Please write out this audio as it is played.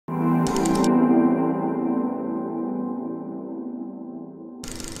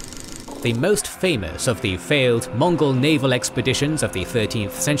the most famous of the failed Mongol naval expeditions of the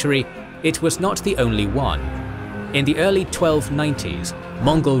 13th century, it was not the only one. In the early 1290s,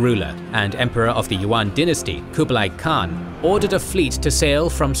 Mongol ruler and emperor of the Yuan dynasty Kublai Khan ordered a fleet to sail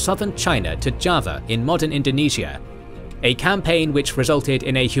from southern China to Java in modern Indonesia, a campaign which resulted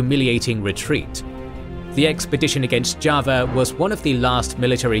in a humiliating retreat. The expedition against Java was one of the last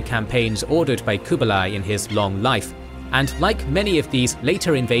military campaigns ordered by Kublai in his long life, and like many of these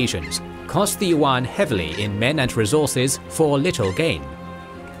later invasions, cost the Yuan heavily in men and resources for little gain.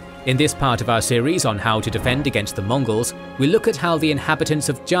 In this part of our series on how to defend against the Mongols, we look at how the inhabitants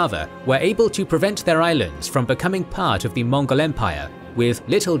of Java were able to prevent their islands from becoming part of the Mongol Empire, with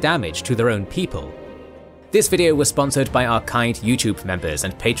little damage to their own people. This video was sponsored by our kind YouTube members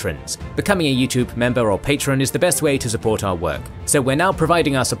and patrons. Becoming a YouTube member or patron is the best way to support our work, so we're now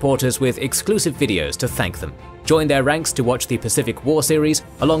providing our supporters with exclusive videos to thank them. Join their ranks to watch the Pacific War series,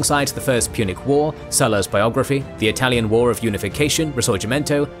 alongside the First Punic War, Sulla's biography, the Italian War of Unification,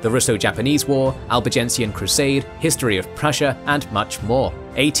 Risorgimento, the Russo-Japanese War, Albigensian Crusade, History of Prussia, and much more.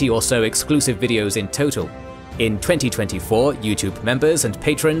 80 or so exclusive videos in total. In 2024, YouTube members and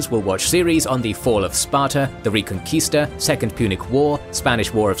patrons will watch series on the Fall of Sparta, the Reconquista, Second Punic War,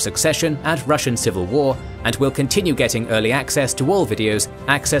 Spanish War of Succession, and Russian Civil War, and will continue getting early access to all videos,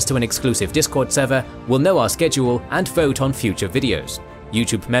 access to an exclusive Discord server, will know our schedule, and vote on future videos.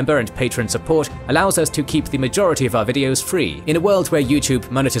 YouTube member and patron support allows us to keep the majority of our videos free in a world where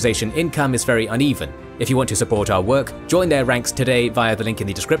YouTube monetization income is very uneven. If you want to support our work, join their ranks today via the link in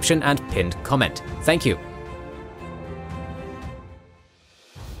the description and pinned comment. Thank you.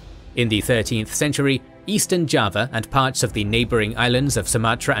 In the 13th century, eastern Java and parts of the neighbouring islands of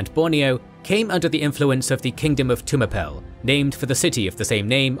Sumatra and Borneo came under the influence of the Kingdom of Tumapel, named for the city of the same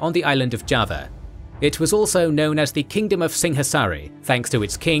name on the island of Java. It was also known as the Kingdom of Singhasari, thanks to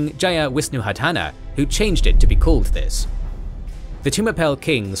its king Jaya Wisnuhardhana, who changed it to be called this. The Tumapel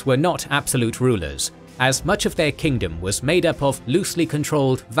kings were not absolute rulers, as much of their kingdom was made up of loosely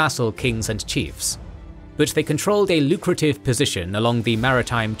controlled vassal kings and chiefs. But they controlled a lucrative position along the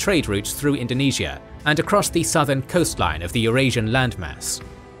maritime trade routes through Indonesia and across the southern coastline of the Eurasian landmass.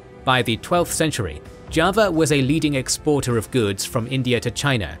 By the 12th century, Java was a leading exporter of goods from India to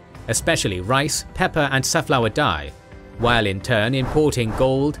China, especially rice, pepper, and safflower dye, while in turn importing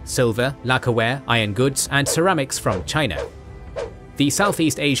gold, silver, lacquerware, iron goods, and ceramics from China. The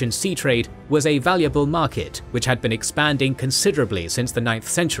Southeast Asian sea trade was a valuable market which had been expanding considerably since the 9th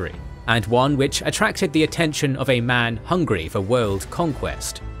century, and one which attracted the attention of a man hungry for world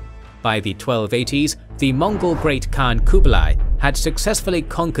conquest. By the 1280s, the Mongol Great Khan Kublai had successfully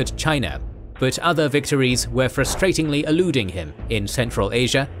conquered China, but other victories were frustratingly eluding him in Central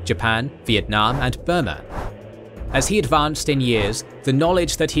Asia, Japan, Vietnam, and Burma. As he advanced in years, the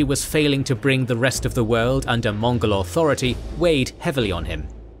knowledge that he was failing to bring the rest of the world under Mongol authority weighed heavily on him.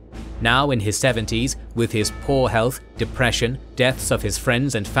 Now in his 70s, with his poor health, depression, deaths of his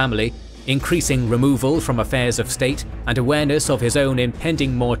friends and family, increasing removal from affairs of state, and awareness of his own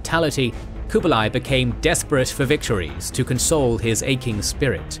impending mortality, Kublai became desperate for victories to console his aching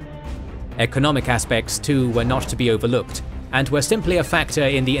spirit. Economic aspects too were not to be overlooked, and were simply a factor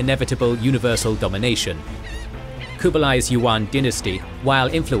in the inevitable universal domination. Kublai's Yuan dynasty, while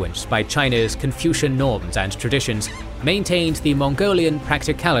influenced by China's Confucian norms and traditions, maintained the Mongolian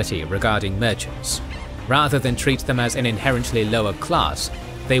practicality regarding merchants. Rather than treat them as an inherently lower class,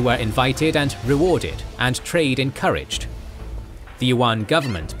 they were invited and rewarded, and trade encouraged. The Yuan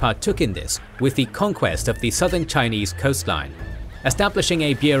government partook in this with the conquest of the southern Chinese coastline, establishing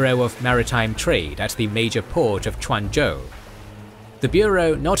a bureau of maritime trade at the major port of Quanzhou. The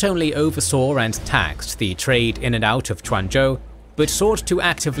bureau not only oversaw and taxed the trade in and out of Quanzhou, but sought to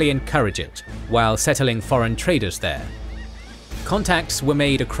actively encourage it, while settling foreign traders there. Contacts were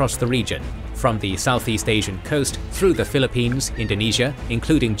made across the region, from the Southeast Asian coast through the Philippines, Indonesia,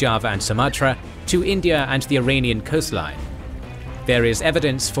 including Java and Sumatra, to India and the Iranian coastline. There is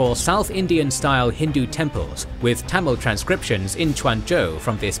evidence for South Indian-style Hindu temples with Tamil transcriptions in Quanzhou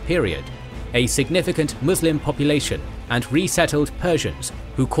from this period, a significant Muslim population, and resettled Persians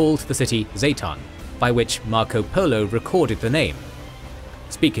who called the city Zayton, by which Marco Polo recorded the name.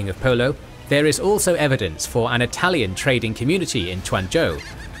 Speaking of polo, there is also evidence for an Italian trading community in Quanzhou.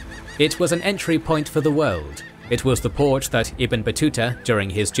 It was an entry point for the world. It was the port that Ibn Battuta, during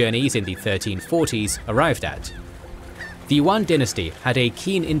his journeys in the 1340s, arrived at. The Yuan dynasty had a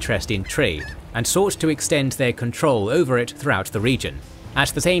keen interest in trade and sought to extend their control over it throughout the region, at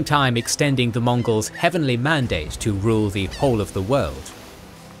the same time extending the Mongols' heavenly mandate to rule the whole of the world.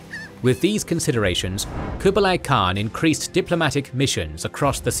 With these considerations, Kublai Khan increased diplomatic missions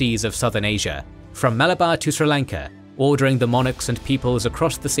across the seas of southern Asia, from Malabar to Sri Lanka, ordering the monarchs and peoples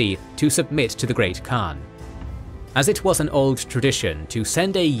across the sea to submit to the Great Khan. As it was an old tradition to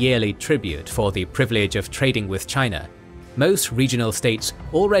send a yearly tribute for the privilege of trading with China, most regional states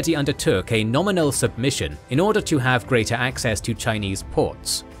already undertook a nominal submission in order to have greater access to Chinese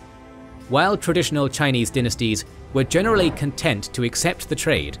ports. While traditional Chinese dynasties were generally content to accept the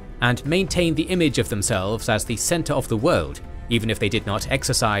trade and maintain the image of themselves as the center of the world, even if they did not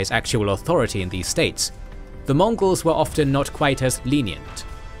exercise actual authority in these states, the Mongols were often not quite as lenient.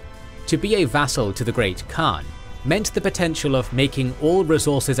 To be a vassal to the Great Khan meant the potential of making all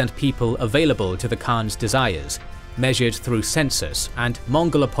resources and people available to the Khan's desires, measured through census and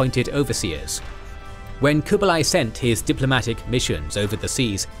Mongol-appointed overseers. When Kublai sent his diplomatic missions over the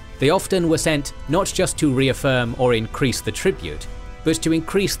seas, they often were sent not just to reaffirm or increase the tribute, but to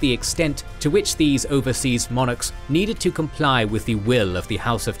increase the extent to which these overseas monarchs needed to comply with the will of the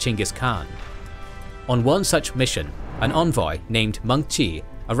House of Chinggis Khan. On one such mission, an envoy named Mengqi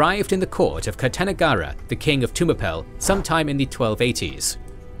arrived in the court of Kartanagara, the king of Tumapel, sometime in the 1280s.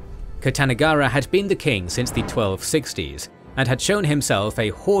 Kartanagara had been the king since the 1260s, and had shown himself a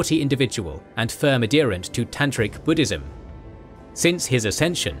haughty individual and firm adherent to Tantric Buddhism. Since his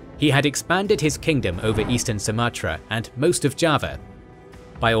ascension, he had expanded his kingdom over eastern Sumatra and most of Java.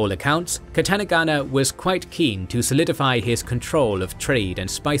 By all accounts, Kartanagara was quite keen to solidify his control of trade and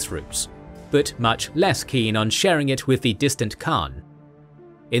spice routes, but much less keen on sharing it with the distant Khan.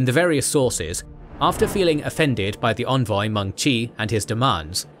 In the various sources, after feeling offended by the envoy Mengqi and his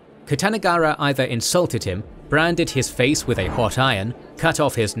demands, Kartanagara either insulted him, branded his face with a hot iron, cut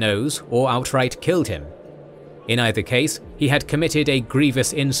off his nose, or outright killed him. In either case, he had committed a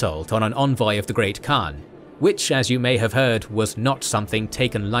grievous insult on an envoy of the Great Khan, which, as you may have heard, was not something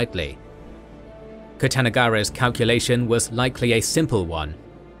taken lightly. Kartanagara's calculation was likely a simple one.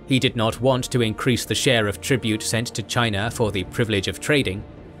 He did not want to increase the share of tribute sent to China for the privilege of trading,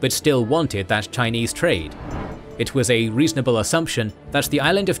 but still wanted that Chinese trade. It was a reasonable assumption that the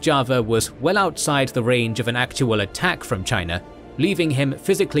island of Java was well outside the range of an actual attack from China, leaving him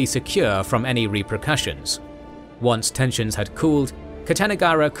physically secure from any repercussions. Once tensions had cooled,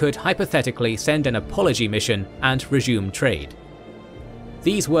 Kartanagara could hypothetically send an apology mission and resume trade.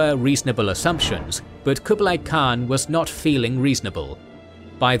 These were reasonable assumptions, but Kublai Khan was not feeling reasonable.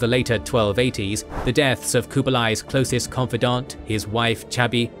 By the later 1280s, the deaths of Kublai's closest confidant, his wife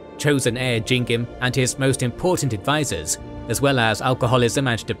Chabi, chosen heir Jingim, and his most important advisors, as well as alcoholism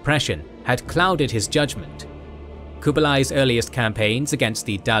and depression, had clouded his judgment. Kublai's earliest campaigns against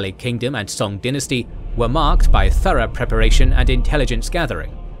the Dali kingdom and Song dynasty were marked by thorough preparation and intelligence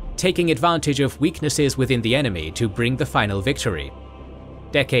gathering, taking advantage of weaknesses within the enemy to bring the final victory.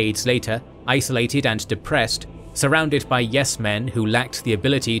 Decades later, isolated and depressed, surrounded by yes-men who lacked the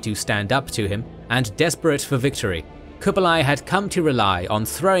ability to stand up to him, and desperate for victory, Kublai had come to rely on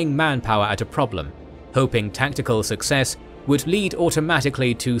throwing manpower at a problem, hoping tactical success would lead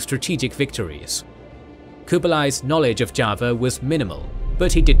automatically to strategic victories. Kublai's knowledge of Java was minimal,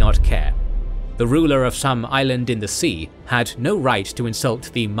 but he did not care. The ruler of some island in the sea had no right to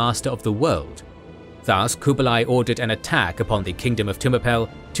insult the master of the world. Thus, Kublai ordered an attack upon the kingdom of Tumapel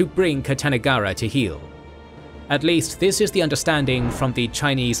to bring Kartanagara to heel. At least this is the understanding from the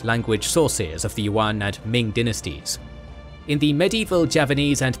Chinese language sources of the Yuan and Ming dynasties. In the medieval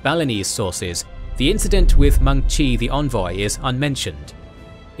Javanese and Balinese sources, the incident with Mengqi the envoy is unmentioned.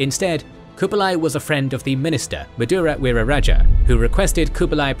 Instead, Kublai was a friend of the minister Madura Wiraraja, who requested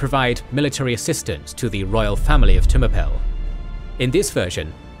Kublai provide military assistance to the royal family of Tumapel. In this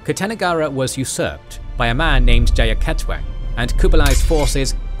version, Kartanagara was usurped by a man named Jayakatwang, and Kublai's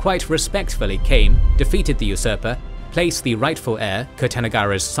forces quite respectfully came, defeated the usurper, placed the rightful heir,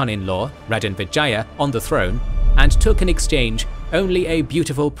 Kartanagara's son-in-law, Raden Vijaya, on the throne, and took in exchange only a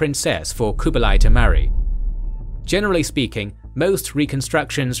beautiful princess for Kublai to marry. Generally speaking, most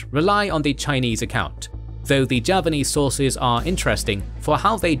reconstructions rely on the Chinese account, though the Javanese sources are interesting for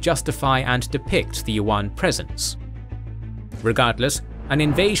how they justify and depict the Yuan presence. Regardless, an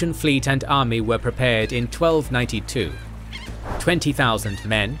invasion fleet and army were prepared in 1292. 20,000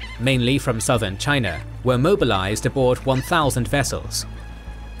 men, mainly from southern China, were mobilized aboard 1,000 vessels.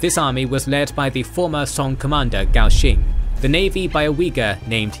 This army was led by the former Song commander Gao Xing, the navy by a Uyghur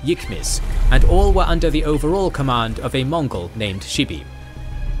named Yikmis, and all were under the overall command of a Mongol named Shibi.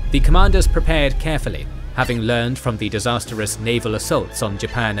 The commanders prepared carefully, having learned from the disastrous naval assaults on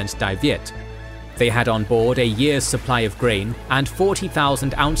Japan and Dai Viet. They had on board a year's supply of grain and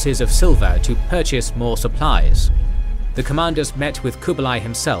 40,000 ounces of silver to purchase more supplies. the commanders met with Kublai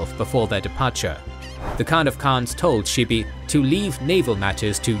himself before their departure. The Khan of Khans told Shibi to leave naval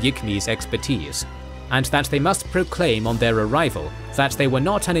matters to Yikmi's expertise, and that they must proclaim on their arrival that they were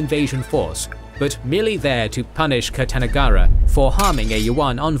not an invasion force, but merely there to punish Kertanegara for harming a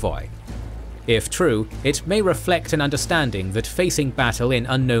Yuan envoy. If true, it may reflect an understanding that facing battle in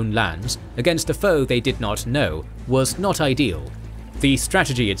unknown lands against a foe they did not know was not ideal. The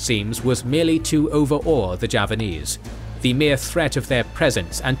strategy, it seems, was merely to overawe the Javanese. The mere threat of their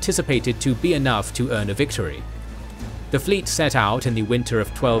presence anticipated to be enough to earn a victory. The fleet set out in the winter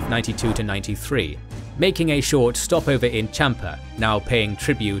of 1292–93, making a short stopover in Champa, now paying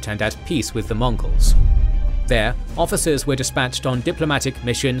tribute and at peace with the Mongols. There, officers were dispatched on diplomatic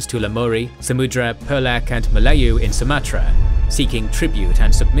missions to Lamuri, Samudra, Perlak and Melayu in Sumatra, seeking tribute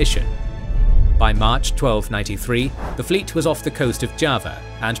and submission. By March 1293, the fleet was off the coast of Java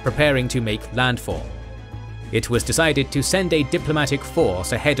and preparing to make landfall. It was decided to send a diplomatic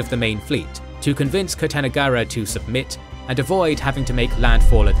force ahead of the main fleet to convince Kertanegara to submit and avoid having to make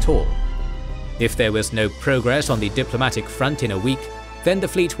landfall at all. If there was no progress on the diplomatic front in a week, then the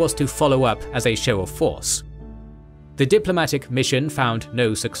fleet was to follow up as a show of force. The diplomatic mission found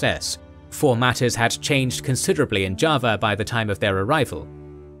no success, for matters had changed considerably in Java by the time of their arrival.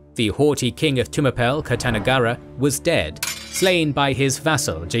 The haughty king of Tumapel, Kertanegara, was dead, slain by his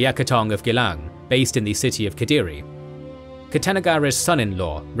vassal Jayakatong of Gilang, based in the city of Kediri. Kertanegara's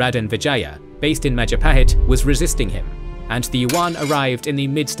son-in-law, Raden Vijaya, based in Majapahit, was resisting him, and the Yuan arrived in the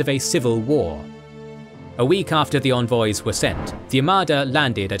midst of a civil war. A week after the envoys were sent, the Armada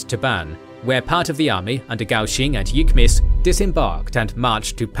landed at Taban, where part of the army under Gaoxing and Yikmis disembarked and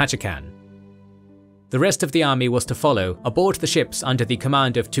marched to Pachakan. The rest of the army was to follow aboard the ships under the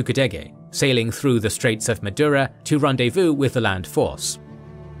command of Tukadege, sailing through the Straits of Madura to rendezvous with the land force.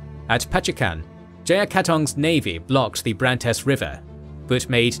 At Pachakan, Jayakatong's navy blocked the Brantes River, but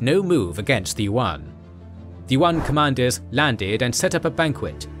made no move against the Yuan. The Yuan commanders landed and set up a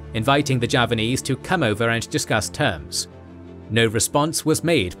banquet, inviting the Javanese to come over and discuss terms. No response was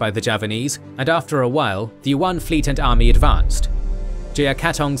made by the Javanese, and after a while, the Yuan fleet and army advanced.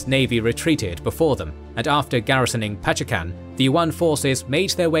 Jayakatong's navy retreated before them, and after garrisoning Pachakan, the Yuan forces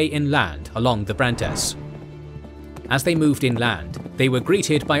made their way inland along the Brantes. As they moved inland, they were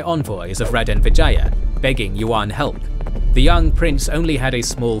greeted by envoys of Raden Vijaya, begging Yuan help. The young prince only had a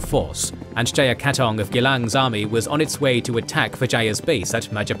small force, and Jayakatong of Gilang's army was on its way to attack Vijaya's base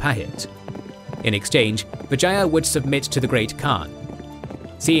at Majapahit. In exchange, Vijaya would submit to the Great Khan.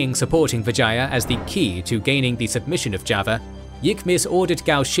 Seeing supporting Vijaya as the key to gaining the submission of Java, Yikmis ordered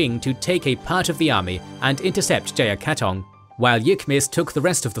Gaoxing to take a part of the army and intercept Jayakatong, while Yikmis took the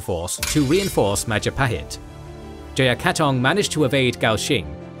rest of the force to reinforce Majapahit. Jayakatong managed to evade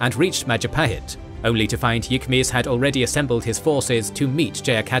Gaoxing and reached Majapahit, only to find Yikmis had already assembled his forces to meet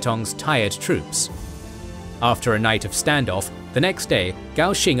Jayakatong's tired troops. After a night of standoff, the next day,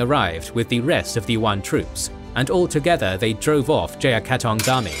 Gaoxing arrived with the rest of the Yuan troops, and all together they drove off Jayakatong's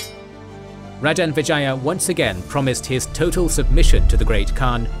army. Raden Vijaya once again promised his total submission to the Great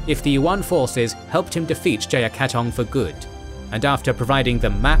Khan if the Yuan forces helped him defeat Jayakatong for good, and after providing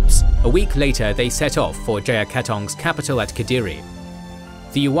them maps, a week later they set off for Jayakatong's capital at Kediri.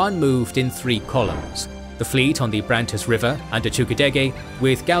 The Yuan moved in 3 columns, the fleet on the Brantes River under Tukadege,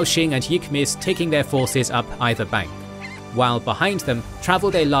 with Gaoxing and Yikmis taking their forces up either bank, while behind them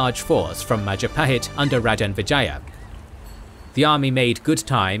travelled a large force from Majapahit under Raden Vijaya. The army made good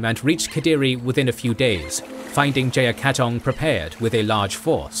time and reached Kediri within a few days, finding Jayakatong prepared with a large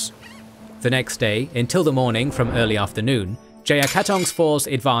force. The next day, until the morning from early afternoon, Jayakatong's force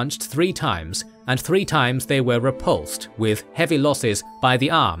advanced 3 times, and 3 times they were repulsed with heavy losses by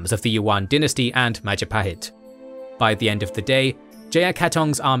the arms of the Yuan dynasty and Majapahit. By the end of the day,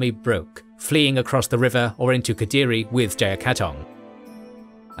 Jayakatong's army broke, fleeing across the river or into Kediri with Jayakatong.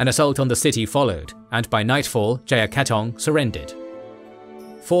 An assault on the city followed, and by nightfall Jayakatong surrendered.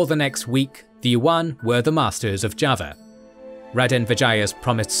 For the next week, the Yuan were the masters of Java. Raden Vijaya's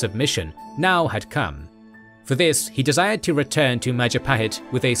promised submission now had come. For this, he desired to return to Majapahit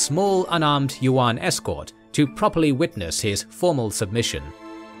with a small unarmed Yuan escort to properly witness his formal submission.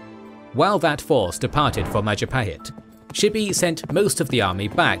 While that force departed for Majapahit, Shibi sent most of the army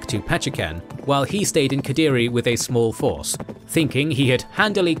back to Pachakan, while he stayed in Kediri with a small force, thinking he had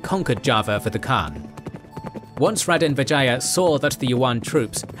handily conquered Java for the Khan. Once Raden Vijaya saw that the Yuan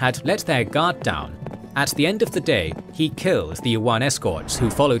troops had let their guard down, at the end of the day he killed the Yuan escorts who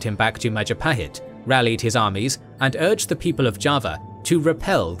followed him back to Majapahit, rallied his armies, and urged the people of Java to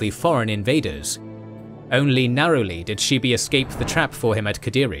repel the foreign invaders. Only narrowly did Shibi escape the trap for him at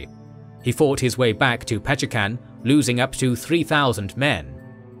Kediri. He fought his way back to Pachakan, losing up to 3,000 men.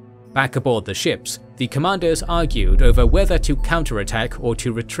 Back aboard the ships, the commanders argued over whether to counterattack or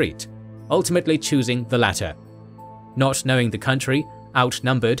to retreat, ultimately choosing the latter. Not knowing the country,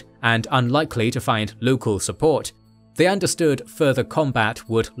 outnumbered, and unlikely to find local support, they understood further combat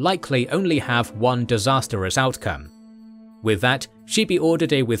would likely only have one disastrous outcome. With that, Shibi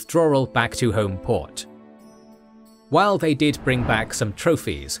ordered a withdrawal back to home port. While they did bring back some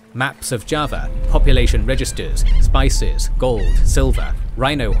trophies, maps of Java, population registers, spices, gold, silver,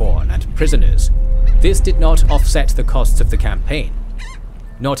 rhino horn, and prisoners, this did not offset the costs of the campaign.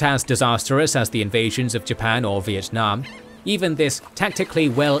 Not as disastrous as the invasions of Japan or Vietnam, even this tactically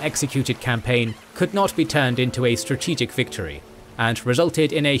well-executed campaign could not be turned into a strategic victory, and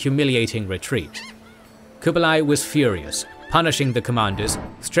resulted in a humiliating retreat. Kublai was furious, punishing the commanders,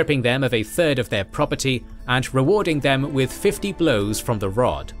 stripping them of a third of their property, and rewarding them with 50 blows from the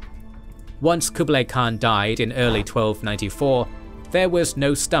rod. Once Kublai Khan died in early 1294, there was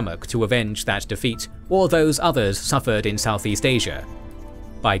no stomach to avenge that defeat or those others suffered in Southeast Asia.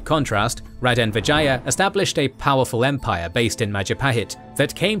 By contrast, Raden Vijaya established a powerful empire based in Majapahit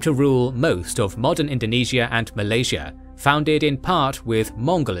that came to rule most of modern Indonesia and Malaysia, founded in part with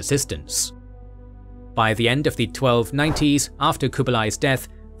Mongol assistance. By the end of the 1290s, after Kublai's death,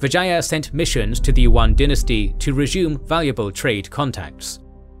 Vijaya sent missions to the Yuan dynasty to resume valuable trade contacts.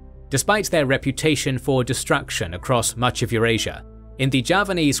 Despite their reputation for destruction across much of Eurasia, in the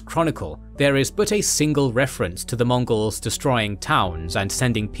Javanese Chronicle there is but a single reference to the Mongols destroying towns and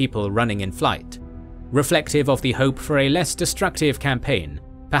sending people running in flight, reflective of the hope for a less destructive campaign,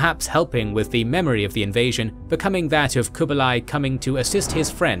 perhaps helping with the memory of the invasion becoming that of Kublai coming to assist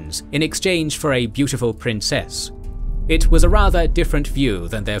his friends in exchange for a beautiful princess. It was a rather different view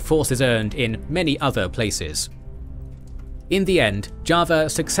than their forces earned in many other places. In the end, Java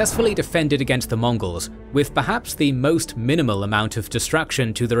successfully defended against the Mongols with perhaps the most minimal amount of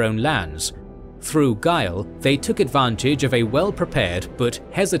destruction to their own lands. Through guile, they took advantage of a well-prepared but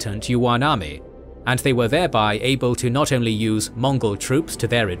hesitant Yuan army, and they were thereby able to not only use Mongol troops to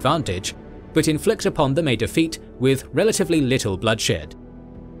their advantage, but inflict upon them a defeat with relatively little bloodshed.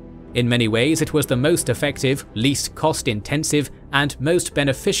 In many ways, it was the most effective, least cost-intensive, and most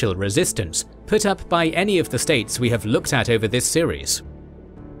beneficial resistance put up by any of the states we have looked at over this series.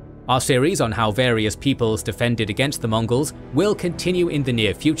 Our series on how various peoples defended against the Mongols will continue in the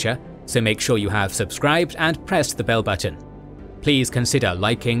near future, so make sure you have subscribed and pressed the bell button. Please consider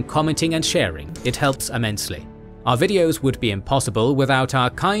liking, commenting, and sharing, it helps immensely. Our videos would be impossible without our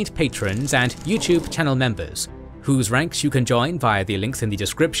kind patrons and YouTube channel members, whose ranks you can join via the links in the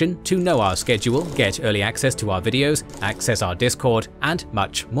description to know our schedule, get early access to our videos, access our Discord, and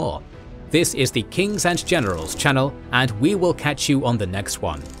much more. This is the Kings and Generals channel, and we will catch you on the next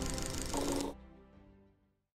one.